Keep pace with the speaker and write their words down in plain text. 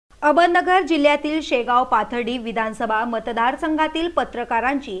अहमदनगर जिल्ह्यातील शेगाव पाथर्डी विधानसभा मतदारसंघातील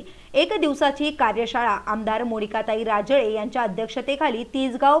पत्रकारांची एक दिवसाची कार्यशाळा आमदार मोनिकाताई राजळे यांच्या अध्यक्षतेखाली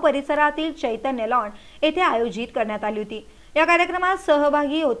तिसगाव परिसरातील चैतन्य लॉन येथे आयोजित करण्यात आली होती। या कार्यक्रमात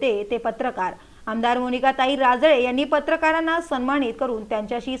सहभागी होते ते पत्रकार। आमदार मोनिकाताई राजळे यांनी पत्रकारांना सन्मानित करून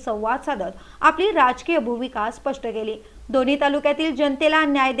त्यांच्याशी संवाद साधत आपली राजकीय भूमिका स्पष्ट केली। दोन्ही तालुक्यातील जनतेला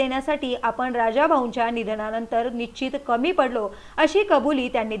न्याय देण्यासाठी आपण राजाभाऊंच्या निधनानंतर निश्चित कमी पडलो अशी कबुली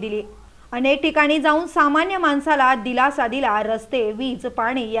त्यांनी दिली। अनेक ठिकाणी जाऊन सामान्य माणसाला दिलासा दिला, रस्ते, वीज,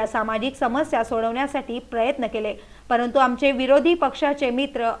 पाणी या सामाजिक समस्या सोडवण्यासाठी प्रयत्न केले, परंतु आमचे विरोधी पक्षाचे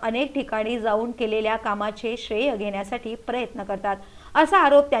मित्र अनेक ठिकाणी जाऊन केलेल्या कामाचे श्रेय घेण्यासाठी प्रयत्न करतात असा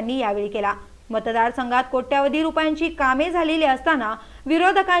आरोप त्यांनी यावेळी केला। मतदारसंघात कोट्यावधी रुपयांची कामे झालेली असताना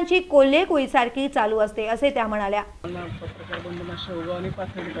विरोधकांची कोल्हेकुईसारखी चालू असते असे त्या म्हणाल्या। पत्रकार बंधूंना शेगाव आणि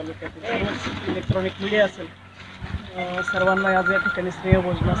पाथर्डी तालुक्यातील सर्व इलेक्ट्रॉनिक मीडिया असेल सर्वांना आज या ठिकाणी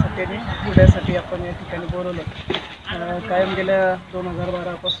स्नेहभोजनासाठी आणि उद्यासाठी आपण या ठिकाणी बोलवलं। कायम गेल्या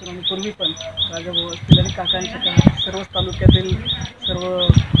 2012 पासून आणि पूर्वी पण राजाभाऊ असतील आणि काकांच्या सर्वच तालुक्यातील सर्व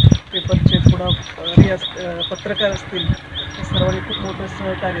पेपरचे पत्रकार असतील सर्वांनी खूप मोठं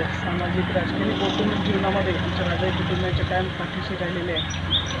सहकार्य सामाजिक राजकीय आणि कौटुंबिक जीवनामध्ये आमच्या राजाई कुटुंबाच्या कायम पाठीशी राहिलेले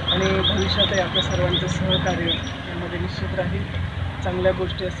आहे आणि भविष्यातही आपल्या सर्वांचं सहकार्य यामध्ये निश्चित राहील। चांगल्या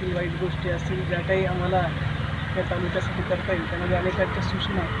गोष्टी असतील, वाईट गोष्टी असतील, ज्या काही आम्हाला या तालुक्यासाठी करता येईल त्यामध्ये अनेकांच्या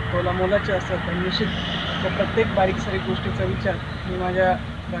सूचना तोलामोलाच्या असतात आणि निश्चित त्या प्रत्येक बारीक सारीक गोष्टीचा विचार मी माझ्या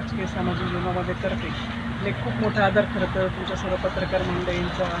राजकीय सामाजिक जीवनामध्ये करते। एक खूप मोठा आदर खरं तर तुमच्या सर्व पत्रकार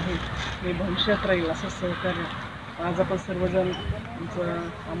मंडळींचा आहे, मी भविष्यात राहील असं सहकार्य। आज आपण सर्वजण आमचं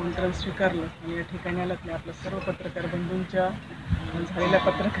आमंत्रण स्वीकारलं आणि या ठिकाणी आलात आपल्या सर्व पत्रकार बंधूंच्या झालेल्या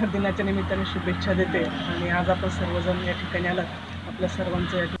पत्रकार दिनाच्या निमित्ताने शुभेच्छा देते आणि आज आपण सर्वजण या ठिकाणी आलात आपल्या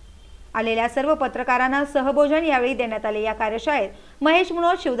सर्वांचं आलेल्या सर्व पत्रकारांना सहभोजन यावेळी देण्यात आले। या कार्यशाळेत महेश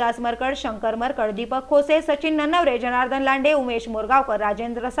मनोज, शिवदास मरकड, शंकर मरकड, दीपक खोसे, सचिन नन्नवरे, जनार्दन लांडे, उमेश मोरगावकर,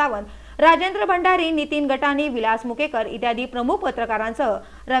 राजेंद्र सावंत, राजेंद्र भंडारी, नितीन गटानी, विलास मुकेकर इत्यादी प्रमुख पत्रकारांसह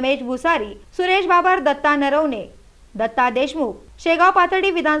रमेश भुसारी, सुरेश बाबर, दत्ता नरवणे, दत्ता देशमुख, शेगाव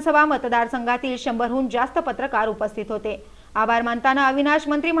पाथर्डी विधानसभा मतदारसंघातील 100हून जास्त पत्रकार उपस्थित होते। आभार मानताना अविनाश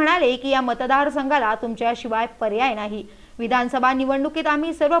मंत्री म्हणाले की या मतदारसंघाला तुमच्याशिवाय पर्याय नाही। विधानसभा निवडणुकीत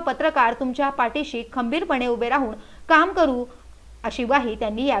आम्ही सर्व पत्रकार तुमच्या पाठीशी खंबीरपणे उभे राहून काम करू अशी ग्वाही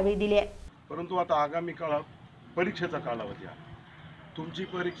त्यांनी यावेळी दिली आहे। परंतु आता आगामी काळात परीक्षेचा कालावधी आहे, तुमची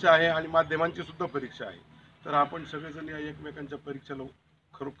परीक्षा आहे आणि माध्यमांची सुद्धा परीक्षा आहे, तर आपण सगळेजण या एकमेकांच्या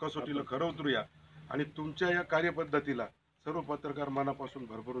परीक्षेला कसोटीला खरं उतरूया आणि तुमच्या या कार्यपद्धतीला सर्व पत्रकार मनापासून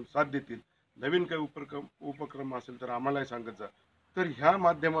भरभरून साथ देतील। नवीन काही उपक्रम असेल तर आम्हालाही सांगत जा। तर ह्या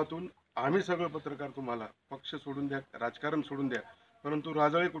माध्यमातून आम्ही सगळे पत्रकार तुम्हाला पक्ष सोडून द्या, राजकारण सोडून द्या, परंतु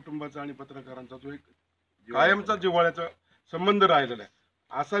राजळे कुटुंबाचा आणि पत्रकारांचा जो एक कायमचा जिव्हाळ्याचा संबंध राहिलेला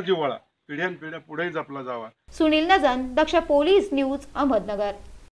आहे असा जिव्हाळा पिढ्यानपिढ्या पुढेही जपला जावा। सुनील नजन, दक्ष पोलीस न्यूज, अहमदनगर।